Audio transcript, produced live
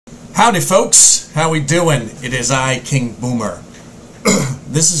Howdy folks, how we doing? It is I, King Boomer.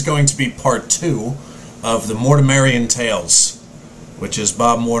 This is going to be part 2 of the Mortimerian Tales, which is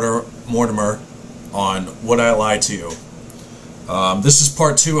Bob Mortimer on Would I Lie to You. This is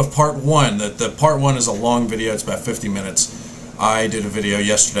part 2 of part 1. The part 1 is a long video, it's about 50 minutes. I did a video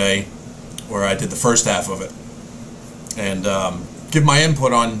yesterday where I did the first half of it and give my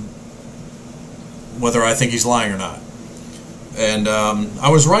input on whether I think he's lying or not. And I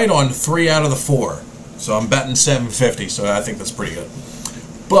was right on 3 out of the 4, so I'm betting 750, so I think that's pretty good.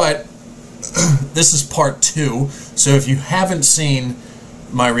 But this is part 2, so if you haven't seen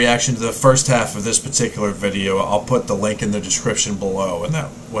my reaction to the first half of this particular video, I'll put the link in the description below, and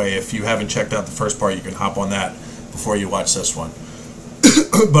that way if you haven't checked out the first part, you can hop on that before you watch this one.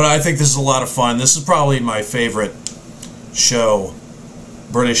 But I think this is a lot of fun. This is probably my favorite show,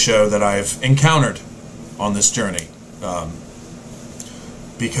 British show, that I've encountered on this journey.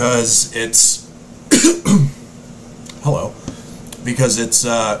 Because it's hello, because it's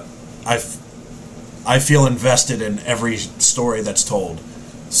I feel invested in every story that's told.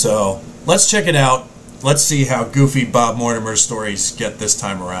 So let's check it out. Let's see how goofy Bob Mortimer's stories get this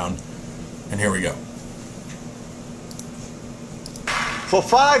time around. And here we go. For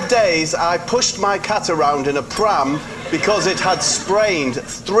 5 days I pushed my cat around in a pram because it had sprained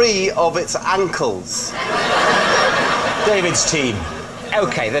 3 of its ankles. David's team.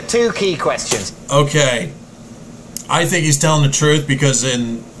 Okay, the 2 key questions. Okay. I think he's telling the truth because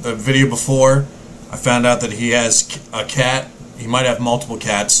in the video before, I found out that he has a cat. He might have multiple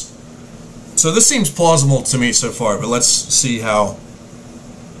cats. So this seems plausible to me so far, but let's see how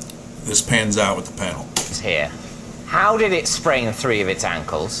this pans out with the panel. Here. How did it sprain 3 of its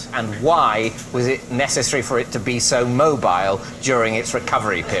ankles, and why was it necessary for it to be so mobile during its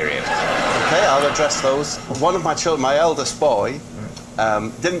recovery period? Okay, I'll address those. One of my children, my eldest boy,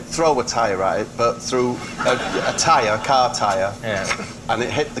 didn't throw a tyre at it, but threw a car tyre, yeah, and it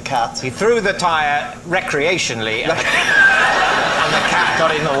hit the cat. He threw the tyre recreationally, and the cat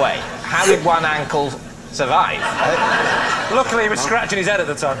got in the way. How did one ankle survive? Luckily, he was scratching his head at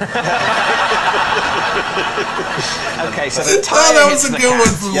the time. Okay, so the tyre that was a good one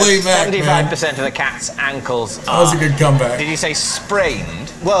from Lee Mack, 75% of the cat's ankles are... That was a good comeback. Did you say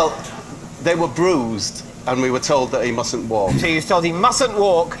sprained? Well, they were bruised, and we were told that he mustn't walk. So you were told he mustn't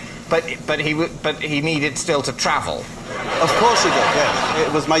walk, but he needed still to travel. Of course he did, yes.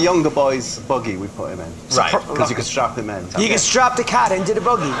 It was my younger boy's buggy we put him in. Right. Because you could strap him in. You could strap the cat into the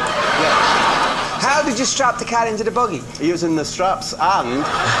buggy? Yeah. How did you strap the cat into the buggy? Using the straps, and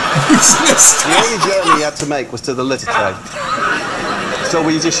the only journey he had to make was to the litter tray. So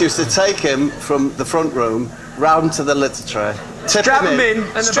we just used to take him from the front room round to the litter tray. Strap him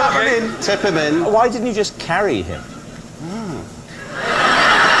in. Strap him in. Tip him in. Why didn't you just carry him?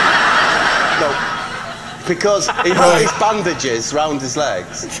 No. Because he had these bandages round his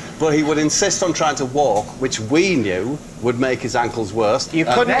legs, but he would insist on trying to walk, which we knew would make his ankles worse. You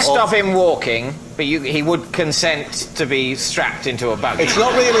couldn't stop him walking, but he would consent to be strapped into a buggy. It's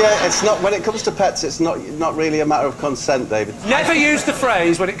not really. It's not. When it comes to pets, it's not really a matter of consent, David. Never use the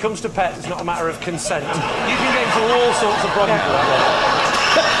phrase, when it comes to pets, it's not a matter of consent. You can get into all sorts of problems with that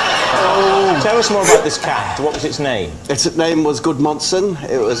one. Tell us more about this cat. What was its name? Its name was Goodmonson.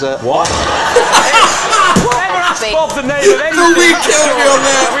 It was a... What? Never ask Bob the name of anything. We killed me on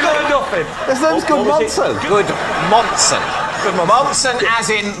that. We learned nothing. His name's Goodmonson. Goodmonson. Monson as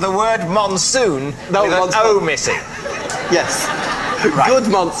in the word monsoon, No, with an O missing. Yes. Right.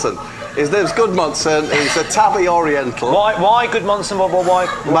 Goodmonson. His name's Goodmonson. He's a tabby oriental. Why Goodmonson, Bob? Why?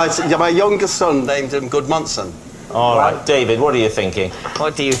 My youngest son named him Goodmonson. All right, David, what are you thinking?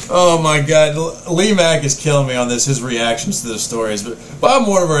 What do you... Oh my God, Lee Mack is killing me on this, his reactions to the stories. But Bob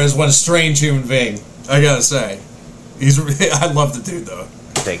Mortimer is one strange human being, I gotta say. I love the dude though.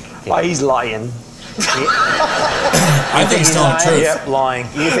 Why, he's lying. I think he's telling the truth. Yep, lying.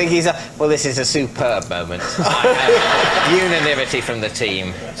 You think he's a... Well, this is a superb moment. Unanimity from the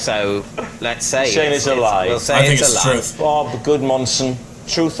team, so let's say... Saying it's a lie. We'll say I think it's a lie. truth. Bob Goodmonson,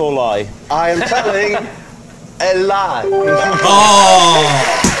 truth or lie? I am telling a lie. Oh!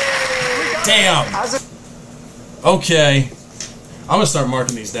 Damn! Okay. I'm gonna start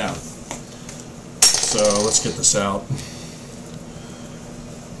marking these down. So, let's get this out.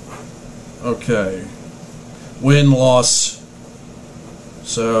 Okay. Win, loss.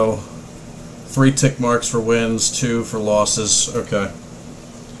 So, 3 tick marks for wins, 2 for losses. Okay.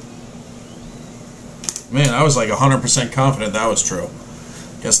 Man, I was like 100% confident that was true.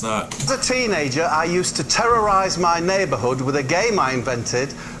 Guess not. As a teenager, I used to terrorise my neighbourhood with a game I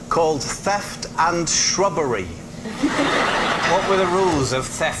invented called Theft and Shrubbery. What were the rules of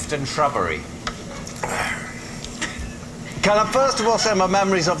theft and shrubbery? Can I first of all say my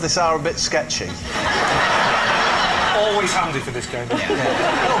memories of this are a bit sketchy? Always handy for this game. Yeah.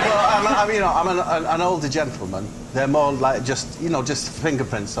 I'm an older gentleman. They're more like just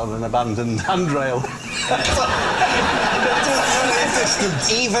fingerprints on an abandoned handrail.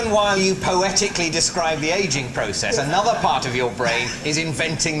 Even while you poetically describe the aging process, another part of your brain is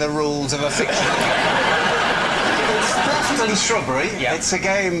inventing the rules of a fiction. It's Theft and Shrubbery. Yeah. It's a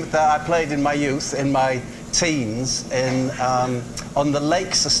game that I played in my youth, in my teens, on the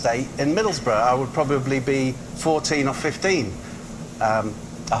Lakes estate in Middlesbrough. I would probably be 14 or 15. I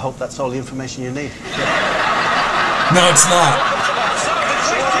hope that's all the information you need. No, it's not.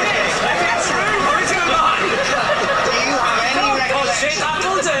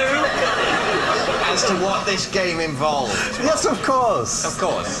 As to what this game involved? Yes, of course. Of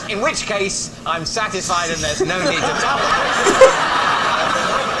course. In which case, I'm satisfied and there's no need to tell.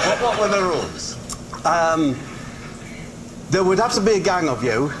 What were the rules? There would have to be a gang of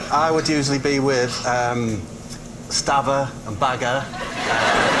you. I would usually be with Staver and Bagger.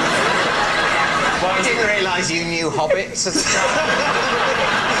 Well, I didn't realise you knew hobbits as a child.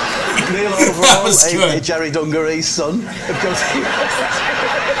 Neil Overall, Jerry Dungaree's son. Of course,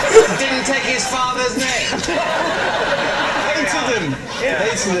 Didn't take his father's name.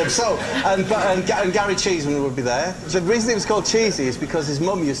 Hated him. So, and Gary Cheeseman would be there. The reason he was called Cheesy is because his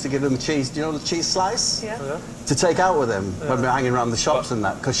mum used to give him a cheese. Do you know the cheese slice? Yeah. To take out with him when we were hanging around the shops and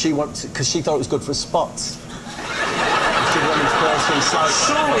that, because she thought it was good for spots. She wanted to put some slice.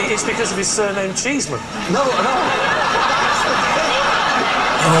 Surely it's because of his surname Cheeseman. No.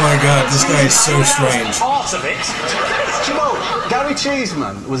 Oh my God, this guy is so strange. Part of it. Do you know, Gary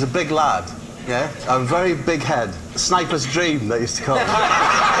Cheeseman was a big lad, yeah? A very big head. Sniper's dream, they used to call him. No,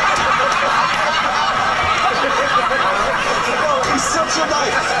 he's such a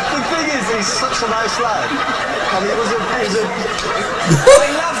nice... The thing is, he's such a nice lad. And he was a...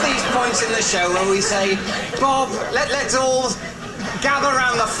 I love these points in the show where we say, Bob, let's all gather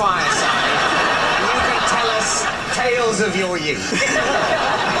around the fireside. You can tell us tales of your youth.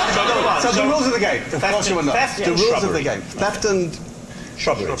 So the rules of the game. The rules of the game. Theft and...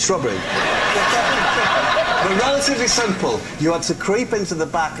 Shrubbery. They're relatively simple. You had to creep into the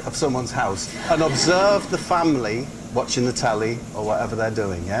back of someone's house and observe the family watching the telly or whatever they're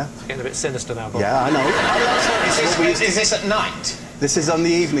doing, yeah? It's getting a bit sinister now, Bob. Yeah, I know. Is this at night? This is on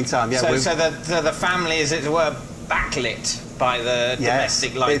the evening time, yeah. So the family, as it were, backlit by the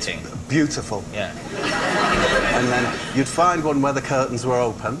domestic lighting? It's beautiful. Yeah. And then you'd find one where the curtains were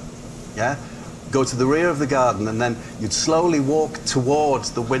open, yeah? Go to the rear of the garden and then you'd slowly walk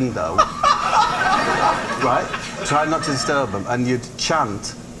towards the window, right? Try not to disturb them, and you'd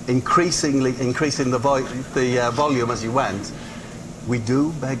chant, increasing the volume as you went, "We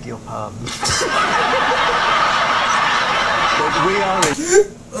do beg your pardon." But we are in...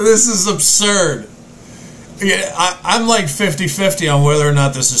 This is absurd. Yeah, I'm like 50-50 on whether or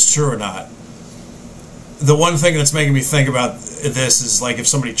not this is true or not. The one thing that's making me think about this is, like, if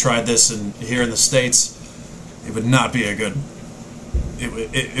somebody tried this here in the States, it would not be a good...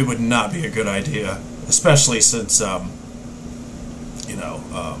 It would not be a good idea, especially since,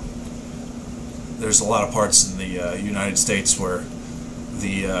 there's a lot of parts in the United States where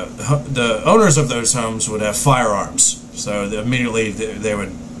the owners of those homes would have firearms, so immediately they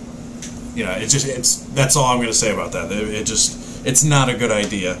would, that's all I'm going to say about that. It's not a good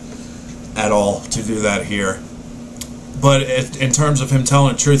idea at all to do that here. But in terms of him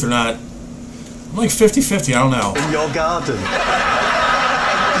telling the truth or not, I'm like 50-50, I don't know. In your garden.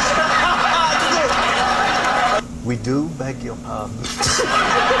 We do beg your pardon.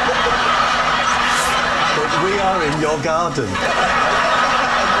 But we are in your garden.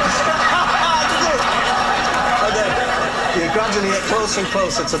 And then you gradually get closer and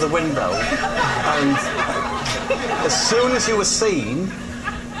closer to the window, and as soon as you were seen,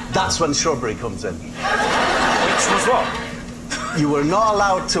 that's when shrubbery comes in. Which was what? You were not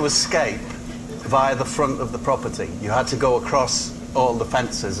allowed to escape via the front of the property. You had to go across all the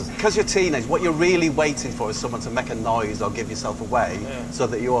fences. Because you're teenage, what you're really waiting for is someone to make a noise or give yourself away, so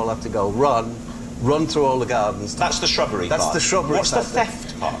that you all have to go run through all the gardens. That's the shrubbery part. That's the shrubbery What's part. the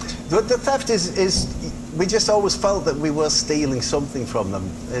theft part? The theft is we just always felt that we were stealing something from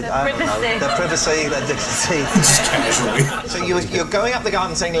them. I don't know, their privacy, their dignity. Just casually. So you're going up the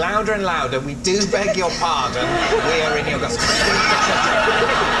garden saying louder and louder, "We do beg your pardon, we are in your garden."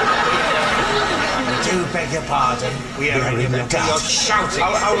 We do beg your pardon, we are in your garden. You're shouting.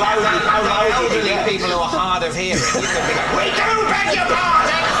 How loud? Elderly people who are hard of hearing, you can be going, "We do beg your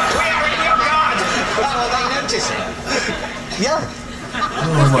pardon, we are in your garden," before they notice it. Yeah.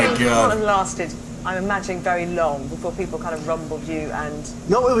 Oh my God. One lasted, I'm imagining, very long before people kind of rumbled you and...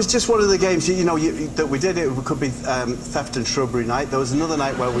 No, it was just one of the games, that we did. It could be theft and shrubbery night. There was another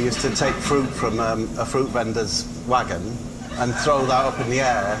night where we used to take fruit from a fruit vendor's wagon and throw that up in the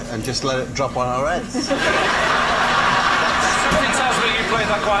air and just let it drop on our heads. Something tells me you played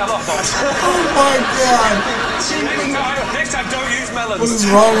that quite a lot, Bob. Oh my God. Next time, don't use melons. What is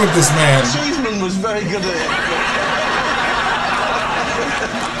wrong with this man? Cheeseman was very good at it.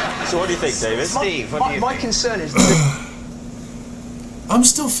 So what do you think, David? Steve, what do you My think? concern is... I'm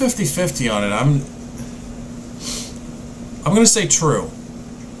still 50-50 on it. I'm going to say true.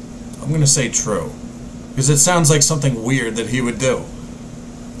 I'm going to say true. Because it sounds like something weird that he would do.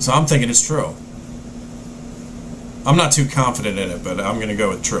 So I'm thinking it's true. I'm not too confident in it, but I'm going to go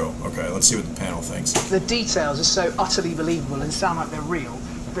with true. Okay, let's see what the panel thinks. The details are so utterly believable and sound like they're real,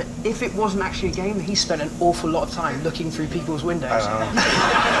 but if it wasn't actually a game, he spent an awful lot of time looking through people's windows.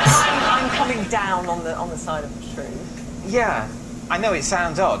 I'm coming down on the side of true. Yeah, I know it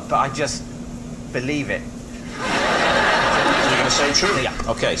sounds odd, but I just believe it. You're going to say true? Yeah.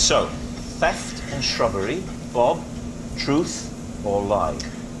 Okay, so theft and shrubbery. Bob, truth or lie?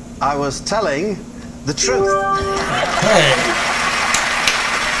 I was telling the truth. Hey.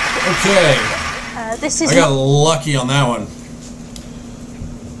 Okay. This is I got lucky on that one.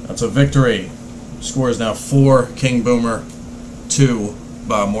 That's a victory. Score is now 4 King Boomer, 2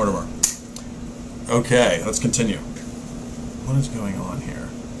 Bob Mortimer. Okay, let's continue. What is going on here?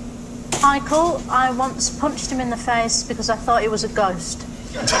 Michael. I once punched him in the face because I thought he was a ghost.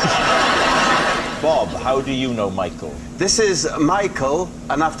 Bob, how do you know Michael? This is Michael,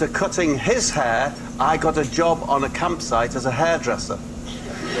 and after cutting his hair, I got a job on a campsite as a hairdresser.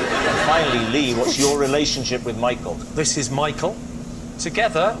 And finally, Lee, what's your relationship with Michael? This is Michael.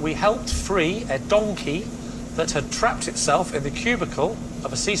 Together, we helped free a donkey that had trapped itself in the cubicle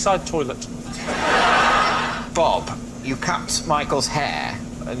of a seaside toilet. Bob, you cut Michael's hair,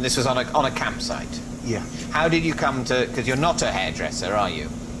 and this was on a campsite. Yeah. How did you come to... Because you're not a hairdresser, are you?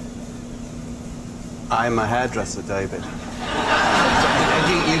 I'm a hairdresser, David.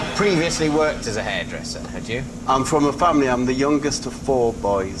 You previously worked as a hairdresser, had you? I'm from a family, I'm the youngest of 4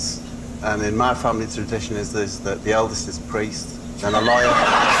 boys. And in my family tradition is this, that the eldest is a priest, then a lawyer,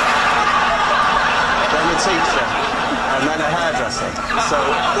 then a teacher, and then a hairdresser.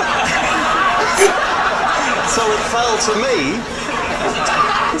 So it fell to me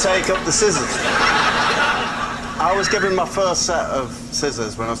to take up the scissors. I was given my first set of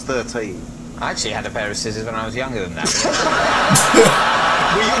scissors when I was 13. I actually had a pair of scissors when I was younger than that.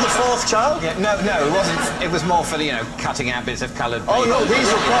 Were you the 4th child? Yeah, no, it wasn't. It was more for cutting out bits of coloured paper. Oh no,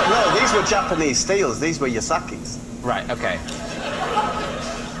 these were Japanese steels. These were Yasakis. Right. Okay.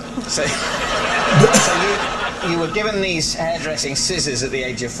 So you were given these hairdressing scissors at the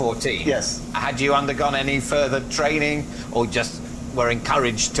age of 14. Yes. Had you undergone any further training, or just were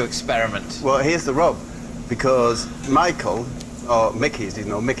encouraged to experiment? Well, here's the rub, because Michael, or Mickey, as you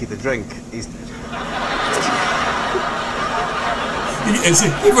know, Mickey the Drink, he's... Is he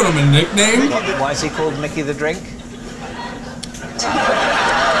giving him a nickname? Why is he called Mickey the Drink?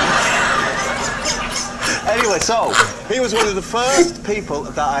 Anyway, so, he was one of the first people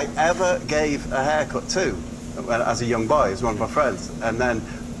that I ever gave a haircut to, as a young boy. He was one of my friends. And then,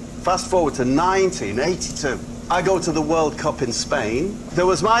 fast forward to 1982, I go to the World Cup in Spain. There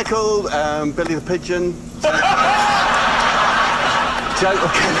was Michael, Billy the Pigeon...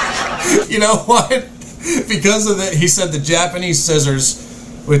 You know what? Because of that, he said the Japanese scissors,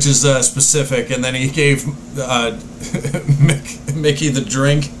 which is specific, and then he gave Mickey the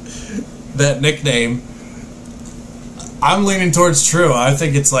Drink that nickname. I'm leaning towards true. I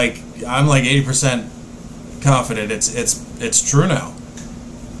think it's I'm 80% confident it's true now.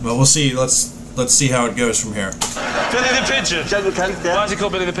 But we'll see. Let's see how it goes from here. Billy the Pigeon. General Kent, yeah. Why is he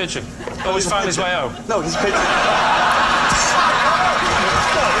called Billy the Pigeon? Always found his way home. No, he's a pigeon.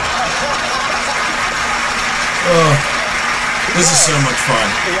 Oh, this is so much fun.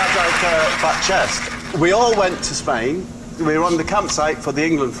 He had a fat chest. We all went to Spain. We were on the campsite for the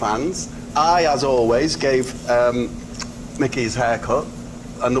England fans. I, as always, gave Mickey his haircut,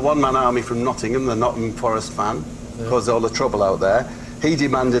 and the one-man army from Nottingham, the Nottingham Forest fan, caused all the trouble out there. He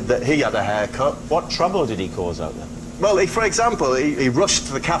demanded that he had a haircut. What trouble did he cause out there? Well, for example, he rushed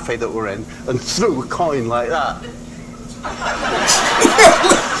to the cafe that we're in and threw a coin like that.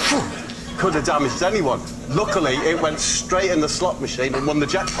 Could have damaged anyone. Luckily, it went straight in the slot machine and won the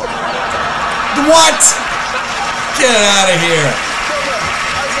jackpot. What? Get it out of here.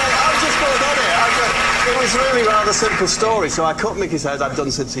 I just got on it. It was really rather simple story. So I cut Mickey's hair. I'd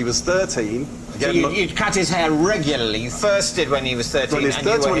done since he was 13. Yeah, So you'd cut his hair regularly. You first did when he was 13. When he was and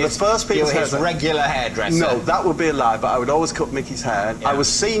 13, you were one of his, the first people you were his hairdresser. regular hairdresser. No, that would be a lie, but I would always cut Mickey's hair. I was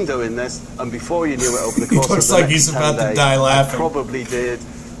seen doing this, and before you knew it, over the course looks of the like next he's 10 about to days, die laughing. I probably did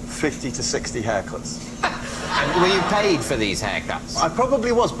 50 to 60 haircuts. And were you paid for these haircuts? I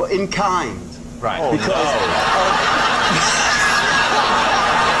probably was, but in kind. Right. Oh, Because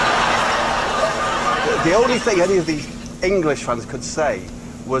the only thing any of the English fans could say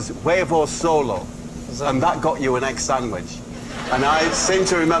was huevo solo, and that got you an egg sandwich. And I seem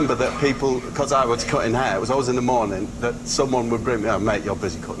to remember that people, because I was cutting hair, it was always in the morning, that someone would bring me, oh, mate, you're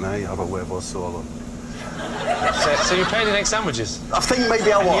busy cutting hair, you have a huevo solo. So you paid in egg sandwiches? I think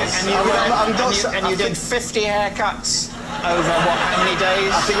maybe I was. And you did 50 haircuts over what, how many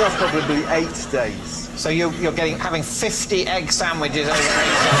days? I think it was probably 8 days. So you're having 50 egg sandwiches over 8 days.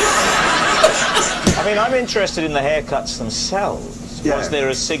 I mean, I'm interested in the haircuts themselves. Yeah. Was there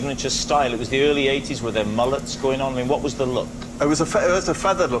a signature style? It was the early 80s. Were there mullets going on? I mean, what was the look? It was a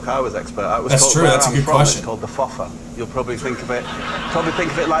feathered look. I was expert. It was That's called, true. where That's a I'm good from, question. It's called the foffer. You'll probably think of it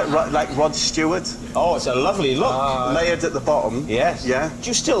like Rod Stewart. Oh, it's a lovely look. Layered at the bottom. Yes. Yeah. Do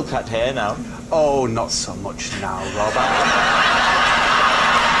you still cut hair now? Oh, not so much now, Rob.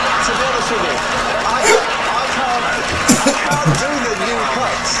 To be honest with you, I can't do the new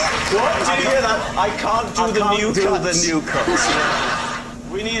cuts. What? Did you hear that? I can't do the new cuts.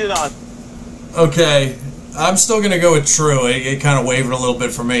 We need an answer. Okay, I'm still going to go with true. It kind of wavered a little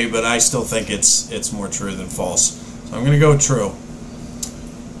bit for me, but I still think it's more true than false. So I'm going to go with true.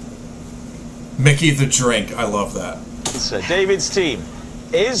 Mickey the Drink. I love that. So David's team.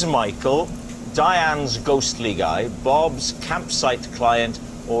 Is Michael Diane's ghostly guy, Bob's campsite client,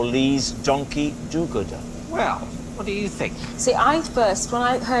 or Lee's donkey do-gooder? Well, what do you think? See, when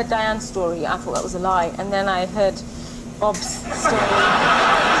I heard Diane's story, I thought that was a lie, and then I heard Bob's story,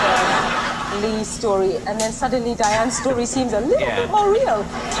 and, Lee's story, and then suddenly Diane's story seems a little bit more real.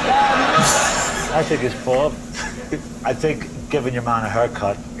 I think it's Bob. I think giving your man a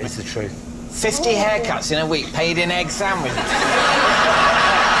haircut is the truth. 50 haircuts in a week, paid in egg sandwiches.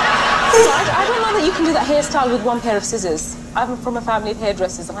 I don't know that you can do that hairstyle with one pair of scissors. I'm from a family of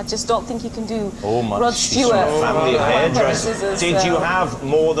hairdressers, and I just don't think you can do Rod Stewart. Family of hairdressers. Scissors, Did you have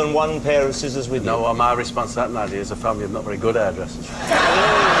more than one pair of scissors with you? No, well, my response to that, Nadia, is a family of not very good hairdressers.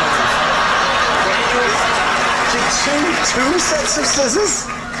 Two sets of scissors?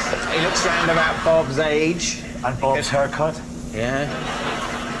 He looks round about Bob's age. And Bob's haircut? Yeah.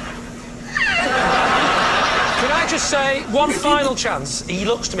 Can I just say, one final chance, he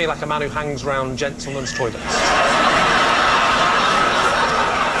looks to me like a man who hangs round gentlemen's toilets.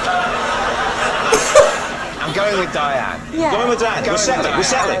 I'm going with Diane. Yeah. Going with Diane. We're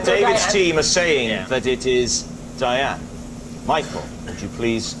settling. David's Diane. team are saying that it is Diane. Michael, would you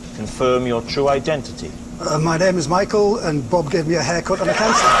please confirm your true identity? My name is Michael, and Bob gave me a haircut on a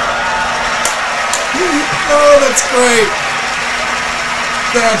campsite. Oh, that's great.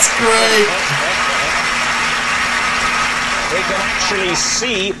 That's great. We can actually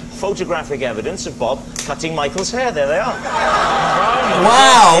see photographic evidence of Bob cutting Michael's hair. There they are.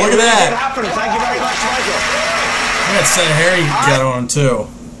 Wow, look at that. It happened. Thank you very much, Michael. I got a set of hair you can get on too.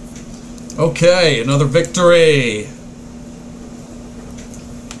 Okay, another victory.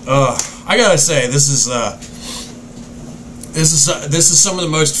 I gotta say, this is some of the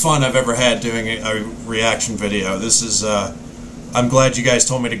most fun I've ever had doing a reaction video. This is I'm glad you guys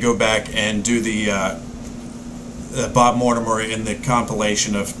told me to go back and do the Bob Mortimer in the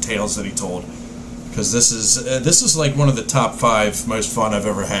compilation of tales that he told, because this is like one of the top 5 most fun I've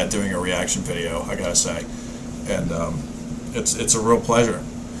ever had doing a reaction video, I gotta say, and it's a real pleasure.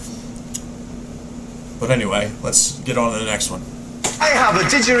 But anyway, let's get on to the next one. I have a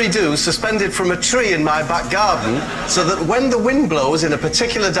didgeridoo suspended from a tree in my back garden so that when the wind blows in a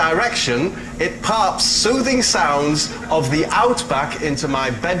particular direction, it pops soothing sounds of the outback into my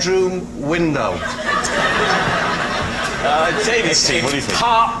bedroom window. David's team, what do you think?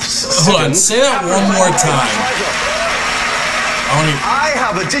 Pops. Hold on, say that one more time. I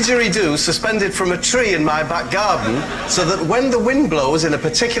have a didgeridoo suspended from a tree in my back garden so that when the wind blows in a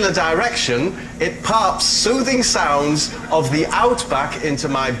particular direction, it pops soothing sounds of the outback into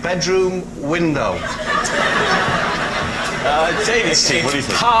my bedroom window. David's team, what do you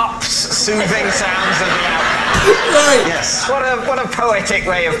think? Pops soothing sounds of the outback. Right. Yes. What a poetic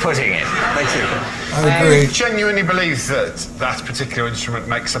way of putting it. Thank you. I agree. Genuinely believe that particular instrument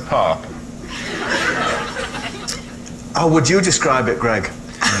makes a pop. How would you describe it, Greg?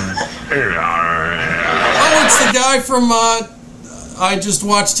 Oh, it's the guy from I just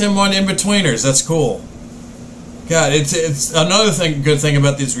watched him on In-Betweeners. That's cool. God, it's another good thing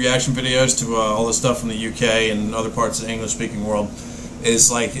about these reaction videos to all the stuff from the UK and other parts of the English-speaking world is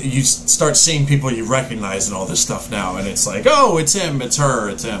like you start seeing people you recognize and all this stuff now, and it's like, oh, it's him, it's her,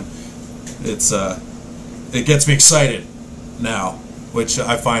 it's him. It gets me excited now, which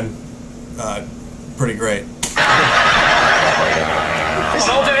I find pretty great.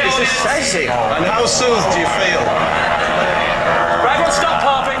 This is sexy. And how soothed do you feel? Everyone stop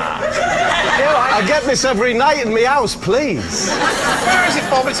harping. I get this every night in my house, please. Where is it,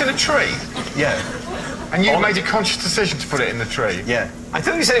 Bob? It's in a tree. Yeah. And you made a conscious decision to put it in the tree? Yeah. I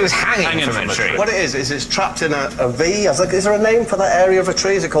thought you said it was hanging from a tree. What it is it's trapped in a V. Is there a name for that area of a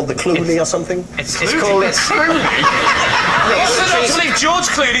tree? Is it called the Clooney or something? It's called it. What's it not to believe George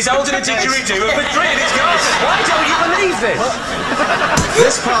Clooney's holding a didgeridoo of a tree in his garden? Why don't you believe this?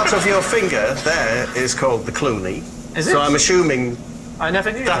 This part of your finger there is called the Clooney. Is it? So I'm assuming. I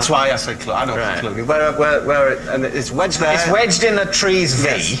never knew That's that. why I said Clooney. I know it's Clooney. And it's wedged there. It's wedged in the tree's V.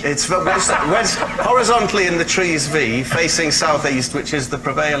 Yes, it's wedged horizontally in the tree's V, facing southeast, which is the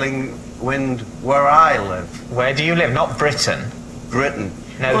prevailing wind where I live. Where do you live? Not Britain. Britain.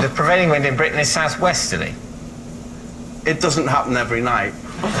 No, the prevailing wind in Britain is southwesterly. It doesn't happen every night.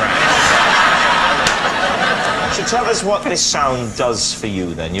 So tell us what this sound does for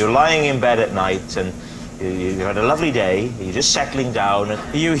you then. You're lying in bed at night and you had a lovely day, you're just settling down, and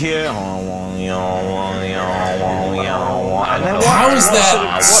you hear... And then How is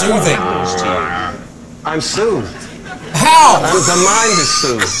that soothing? I'm soothed. How? The mind is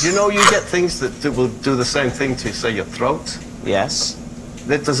soothed. You know, you get things that will do the same thing to, say, your throat. Yes.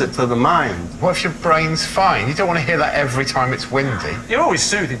 It does it to the mind. What if your brain's fine? You don't want to hear that every time it's windy. You're always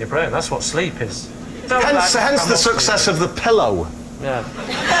soothing your brain. That's what sleep is. Hence the success of the pillow. Yeah.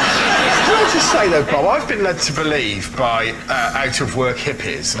 Can I just say though, Bob, I've been led to believe by out-of-work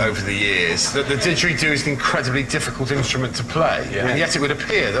hippies over the years that the didgeridoo is an incredibly difficult instrument to play, and yet it would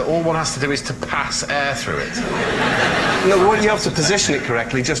appear that all one has to do is to pass air through it. No, well, you have to position it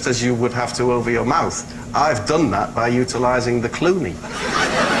correctly, just as you would have to over your mouth. I've done that by utilising the Clooney.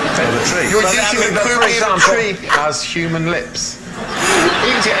 The tree. You're using the Clooney of the tree as human lips.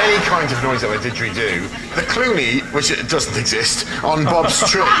 Even to get any kind of noise that a didgeridoo, the Clooney, which doesn't exist, on Bob's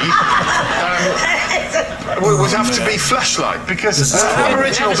tree, would have to be flesh-like, because an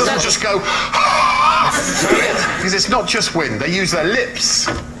Aboriginal doesn't just go because it's not just wind, they use their lips.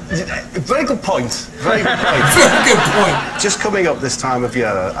 Very good point. Very good point. Very good point. Just coming up this time of year,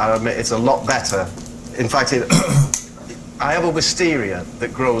 I admit it's a lot better. In fact, I have a wisteria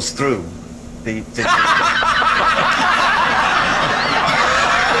that grows through the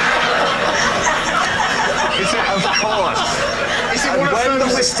Of course. And when the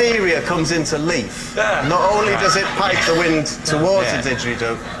wisteria comes into leaf, not only does it pipe the wind towards the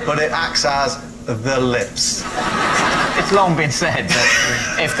didgeridoo, but it acts as the lips. It's long been said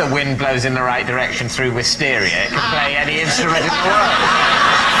that if the wind blows in the right direction through wisteria, it can play any instrument in the world.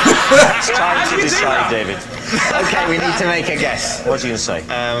 It's time to decide, David. Okay, we need to make a guess. What are you going to say?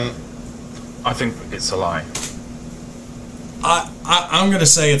 I think it's a lie. I'm going to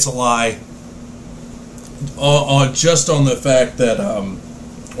say it's a lie. Just on the fact that,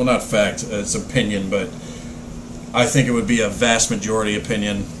 well, not fact, it's opinion, but I think it would be a vast majority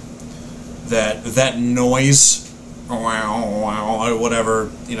opinion that noise, or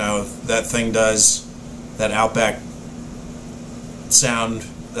whatever, you know, that thing does, that Outback sound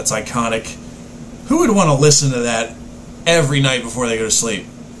that's iconic. Who would want to listen to that every night before they go to sleep?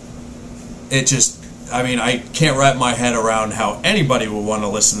 It just... I mean, I can't wrap my head around how anybody would want to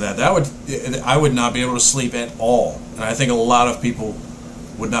listen to that. I would not be able to sleep at all. And I think a lot of people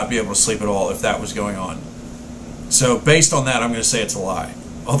would not be able to sleep at all if that was going on. So based on that, I'm going to say it's a lie.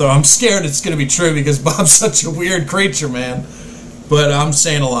 Although I'm scared it's going to be true because Bob's such a weird creature, man. But I'm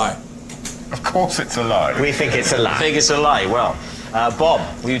saying a lie. Of course it's a lie. We think it's a lie. I think it's a lie. Well, Bob,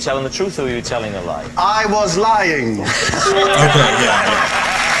 were you telling the truth or were you telling a lie? I was lying. Okay, yeah.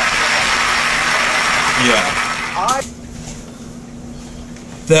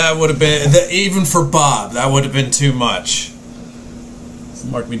 That would have been, even for Bob, that would have been too much.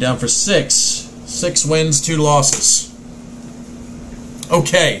 Mark me down for 6. 6 wins, 2 losses.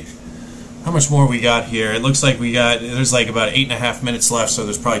 Okay. How much more we got here? It looks like there's like about 8.5 minutes left, so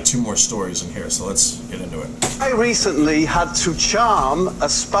there's probably 2 more stories in here, so let's get into it. I recently had to charm a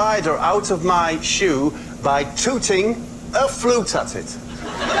spider out of my shoe by tooting a flute at it.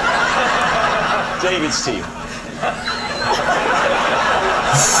 David's team.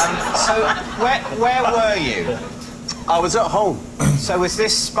 So, where were you? I was at home. So was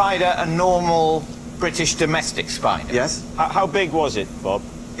this spider a normal British domestic spider? Yes. How big was it, Bob?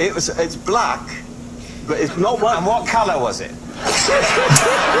 It's black, But it's not one. And what colour was it?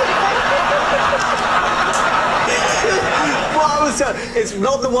 It's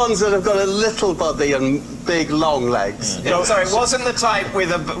not the ones that have got a little body and big long legs. Sorry, it wasn't the type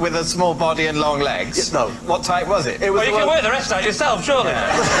with a small body and long legs. No. What type was it? Well, you can work the rest out yourself, surely.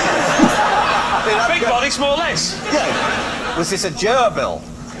 Big body, small legs. Yeah. Was this a gerbil? No,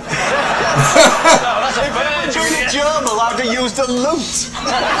 that's a bird. Doing a gerbil, I'd have used a lute.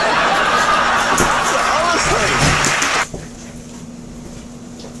 Honestly.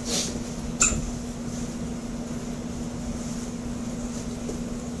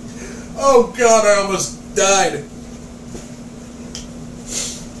 Oh God, I almost died.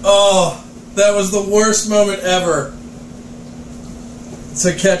 Oh, that was the worst moment ever.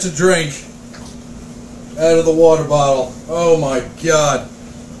 To catch a drink out of the water bottle. Oh my God.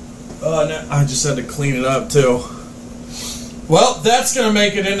 No, I just had to clean it up too. Well, that's gonna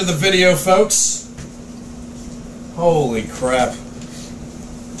make it into the video, folks. Holy crap.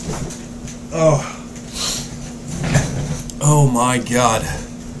 Oh. Oh my God.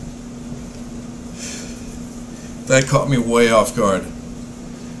 That caught me way off guard.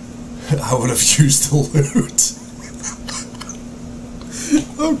 I would have used the lute.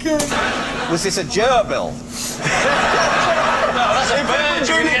 Okay. Was this a gerbil? No, that's a bird.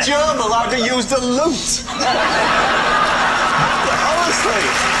 Doing a gerbil, I'd have used a lute. Honestly.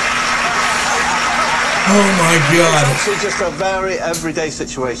 Oh my God. It's actually just a very everyday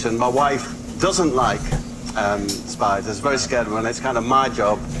situation. My wife doesn't like spiders, very scared of them, and it's kind of my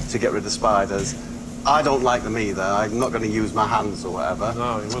job to get rid of spiders. I don't like them either. I'm not going to use my hands or whatever.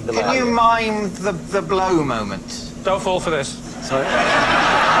 No, you wouldn't. Can you mime the blow moment? Don't fall for this. Sorry? He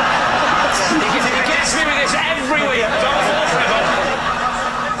gets me with this every week. Don't fall for it, Bob.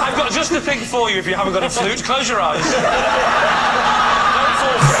 I've got just the thing for you if you haven't got a flute. Close your eyes. Don't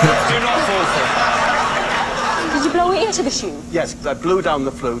fall for it. Do not fall for it. Did you blow it into the shoe? Yes, I blew down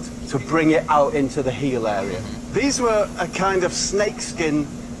the flute to bring it out into the heel area. These were a kind of snakeskin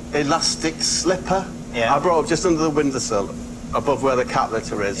elastic slipper. Yeah. I brought up just under the windowsill, above where the cat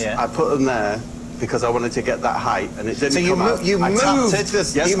litter is. Yeah. I put them there because I wanted to get that height, and it didn't come out. You I moved tapped it.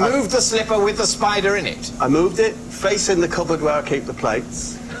 Yes, you moved the slipper with the spider in it. I moved it facing the cupboard where I keep the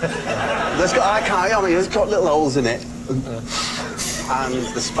plates. There's got, I mean, it's got little holes in it, and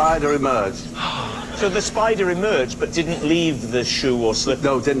the spider emerged. So the spider emerged, but didn't leave the shoe or slipper?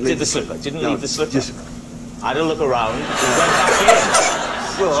 No, didn't leave the slipper. Didn't no, leave the slipper. Just... I had a look around. And went back in.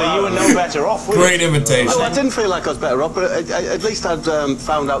 Well, so you were no better off, were Great you? imitation. Well, I didn't feel like I was better off, but at least I'd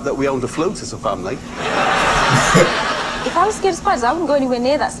found out that we owned a flute as a family. If I was scared of spiders, I wouldn't go anywhere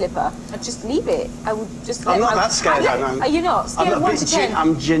near that slipper. I'd just leave it. I would just. I'm not that scared. Are you not? Scale of 1 to 10.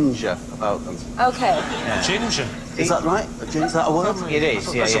 I'm ginger about them. Okay. Yeah. Ginger. Is that right? Is that a word? It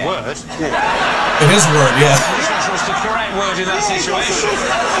is, yeah, That's a word. Yeah. It is a word, yeah. What's the correct word in that situation?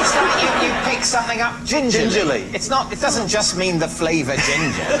 It's like you pick something up gingerly. It's not. It doesn't just mean the flavour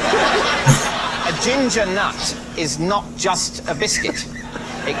ginger. A ginger nut is not just a biscuit.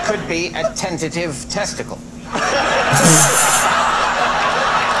 It could be a tentative testicle.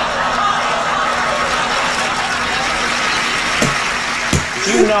 Do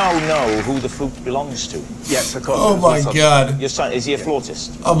you now know who the flute belongs to? Yes, of course. Oh my God. Your son, is he a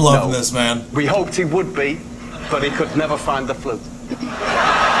flautist? I'm loving this, man. We hoped he would be, but he could never find the flute.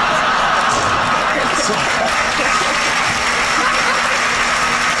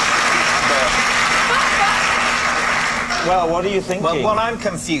 Well, what are you thinking? Well, what I'm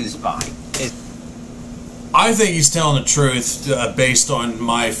confused by is... I think he's telling the truth based on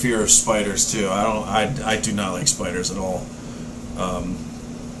my fear of spiders too. I do not like spiders at all.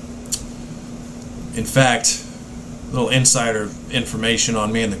 In fact, little insider information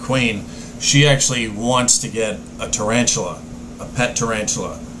on me and the Queen, she actually wants to get a tarantula, a pet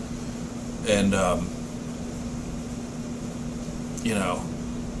tarantula. And, you know,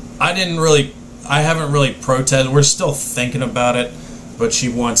 I haven't really protested. We're still thinking about it, but she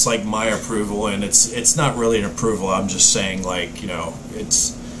wants, like, my approval, and it's not really an approval. I'm just saying, like, you know,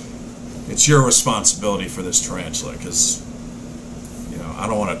 it's your responsibility for this tarantula, because, you know, I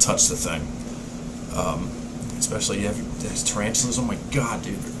don't want to touch the thing. Especially, you have these tarantulas, oh my God,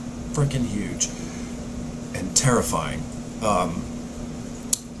 dude, they're freaking huge and terrifying.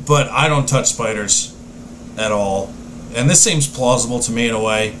 But I don't touch spiders at all, and this seems plausible to me in a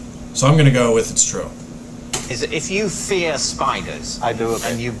way, so I'm going to go with it's true. Is that if you fear spiders, I do,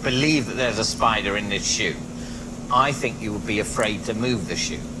 and you believe that there's a spider in this shoe, I think you would be afraid to move the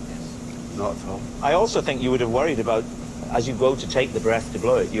shoe. Not at all. I also think you would have worried about, as you go to take the breath to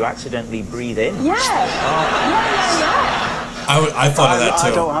blow it, you accidentally breathe in. Yeah. Yeah. I thought of that too.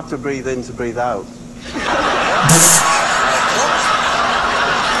 I don't have to breathe in to breathe out.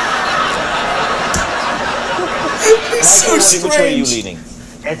 So Michael, which way are you strange. leaning?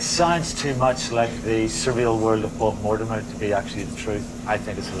 It sounds too much like the surreal world of Bob Mortimer to be actually the truth. I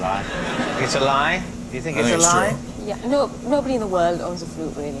think it's a lie. It's a lie? You think I it's think a it's lie? true. Yeah, no, nobody in the world owns a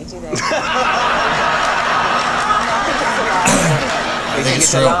flute, really, do they? I think it's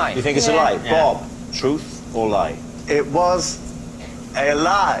it's a true. lie? You think it's a lie? Bob, truth or lie? It was a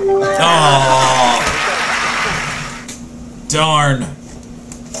lie. Oh, darn.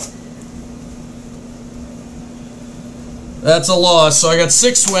 That's a loss. So I got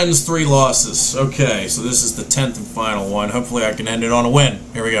 6 wins, 3 losses. Okay, so this is the 10th and final one. Hopefully I can end it on a win.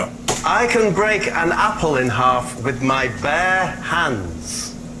 Here we go. I can break an apple in half with my bare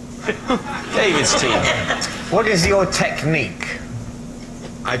hands. David's team. What is your technique?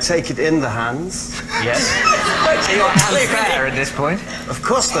 I take it in the hands. Yes. Are your hands bare at this point? Of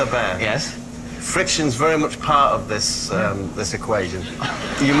course they're bare. Yes. Friction's very much part of this this equation.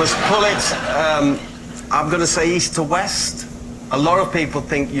 You must pull it, I'm going to say east to west. A lot of people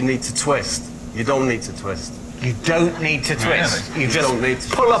think you need to twist. You don't need to twist. You don't need to twist. Really? You just don't need to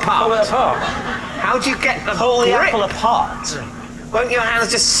pull apart. Pull it apart. How do you get the Pull the grip? apple apart. Won't your hands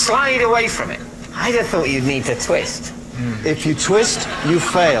just slide away from it? I'd have thought you'd need to twist. If you twist, you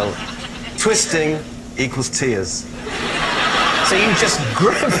fail. Twisting equals tears. So you just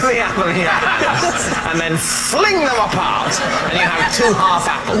grip the apple in your hands and then fling them apart, and you have 2 half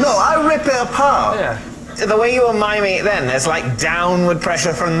apples. No, I rip it apart. Yeah. The way you were miming it then, there's like downward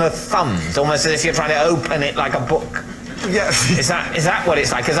pressure from the thumbs, almost as if you're trying to open it like a book. Yes. Is that what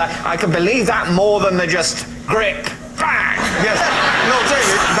it's like? Because I can believe that more than the just grip, bang! Yes. No,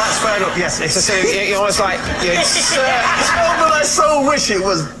 David, that's fair enough. Yes. So you're almost like you insert. But I so wish it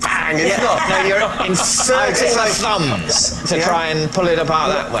was bang. It's not. No, you're inserting the thumbs to try and pull it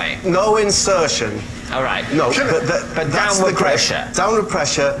apart that way. No insertion. All right. No, but that's downward the grip. pressure. Downward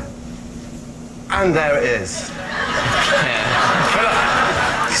pressure, and there it is.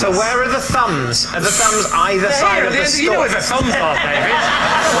 So where are the thumbs? Are the thumbs either side of the stalk? You know where the thumbs are, David.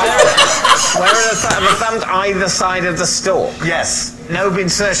 Where are the thumbs either side of the stalk? Yes. No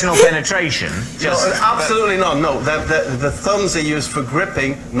insertion or penetration? No, absolutely not. No, the thumbs are used for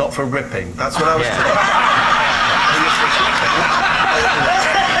gripping, not for ripping. That's what I was saying.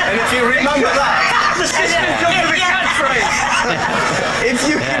 And if you remember that... The system comes with a catchphrase. If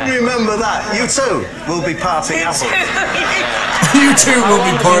you can remember that, you too will be parting apples. You two will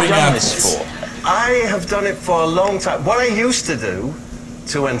be parting apples. For? I have done it for a long time. What I used to do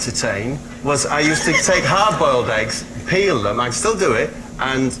to entertain was I used to take hard-boiled eggs, peel them, I can still do it,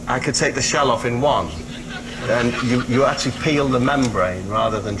 and I could take the shell off in one. And you actually peel the membrane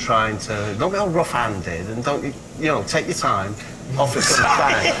rather than trying to... Don't be all rough-handed and don't, you know, take your time. Off it comes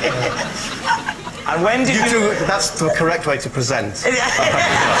bang. And when did you... That's the correct way to present. With an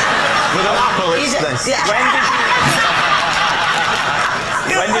apple, it's this.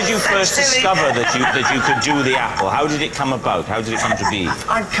 When did you first discover that you could do the apple? How did it come about? How did it come to be?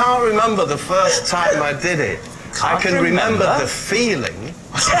 I can't remember the first time I did it. I can remember the feeling.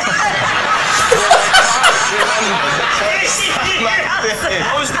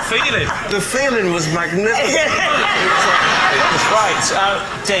 What was the feeling? The feeling was magnificent. Right,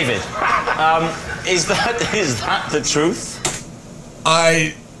 David, is that the truth?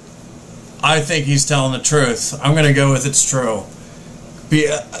 I think he's telling the truth. I'm going to go with it's true.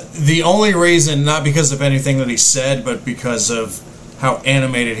 The only reason, not because of anything that he said, but because of how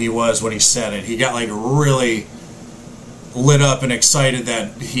animated he was when he said it. He got like really lit up and excited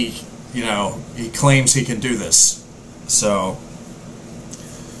that he claims he can do this. So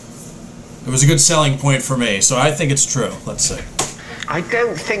it was a good selling point for me. So I think it's true. Let's see. I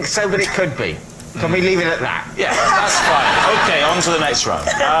don't think so, but it could be. Can we leave it at that? Yeah, that's fine. Okay, on to the next round.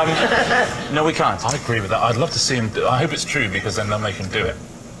 No, we can't. I agree with that. I'd love to see him do. I hope it's true because then they'll make him do it.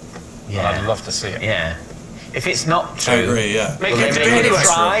 Yeah. I'd love to see it. Yeah. If it's not true, I agree, yeah. Make him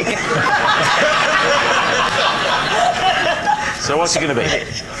try. So what's it going to be?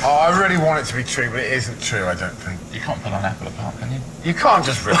 Oh, I really want it to be true, but it isn't true, I don't think. You can't pull an apple apart, can you? You can't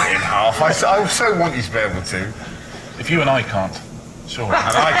just rip it in half. I so want you to be able to. If you and I can't, sure. And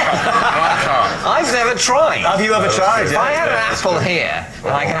I can't. I've never tried. Have you ever tried? If I had an apple here,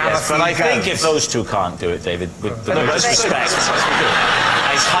 and I can have a few But I think goes. if those two can't do it, David, with the most respect,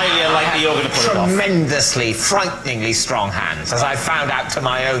 it's highly unlikely you're going to pull it off. Tremendously, frighteningly strong hands, as I found out to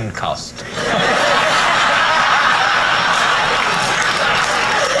my own cost.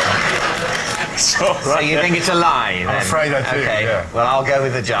 So you think it's a lie, then? I'm afraid I do, Okay, yeah. well, I'll go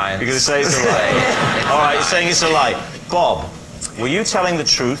with the Giants. You're going to say it's a lie. All right, you're saying it's a lie. Bob, were you telling the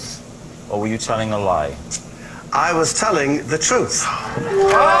truth or were you telling a lie? I was telling the truth.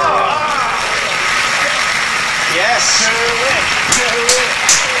 Yes.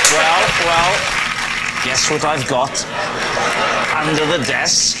 Well, guess what I've got under the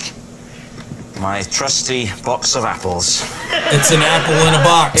desk? My trusty box of apples. It's an apple in a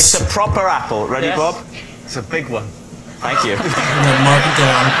box. It's a proper apple. Ready, Yes. Bob? It's a big one. Thank you. I'm going to mark it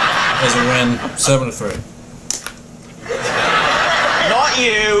down as a win, 7-3.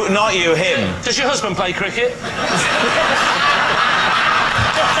 Not you, him. Does your husband play cricket?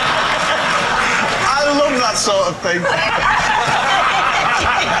 I love that sort of thing.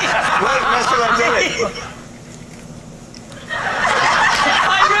 Where shall I do it?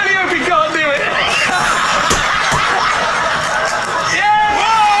 I really hope he can't do it.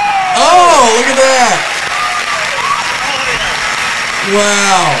 Oh, look at that!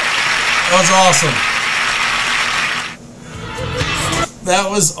 Wow, that was awesome. That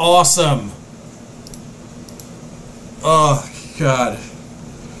was awesome. Oh God,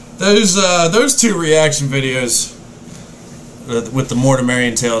 those two reaction videos with the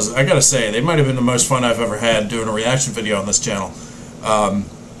Mortimerian tales, I gotta say, they might have been the most fun I've ever had doing a reaction video on this channel.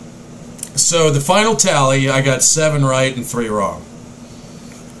 So the final tally, I got 7 right and 3 wrong.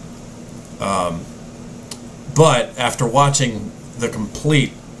 But after watching the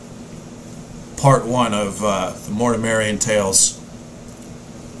complete part 1 of the Mortimerian tales,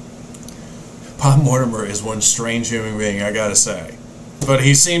 Bob Mortimer is one strange human being, I gotta say. But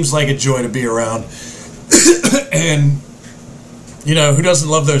he seems like a joy to be around. And, you know, who doesn't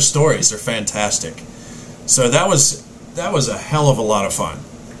love those stories? They're fantastic. So that was a hell of a lot of fun.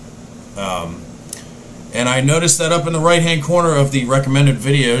 And I noticed that up in the right-hand corner of the recommended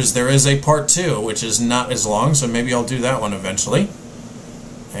videos, there is a part 2, which is not as long, so maybe I'll do that one eventually.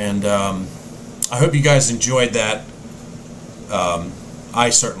 And I hope you guys enjoyed that. I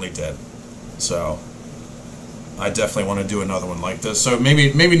certainly did. So I definitely want to do another one like this. So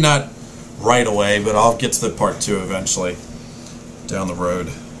maybe not right away, but I'll get to the part 2 eventually down the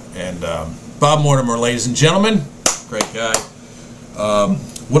road. And Bob Mortimer, ladies and gentlemen, great guy.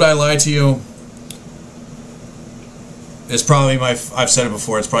 Would I Lie to You? It's probably I've said it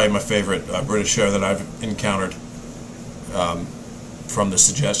before, it's probably my favorite British show that I've encountered from the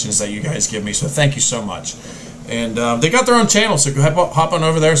suggestions that you guys give me, so thank you so much. And they got their own channel, so go hop on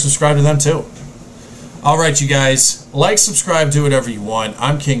over there and subscribe to them too. Alright you guys, like, subscribe, do whatever you want.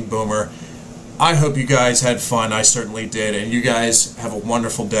 I'm King Boomer. I hope you guys had fun, I certainly did, and you guys have a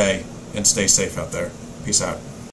wonderful day, and stay safe out there. Peace out.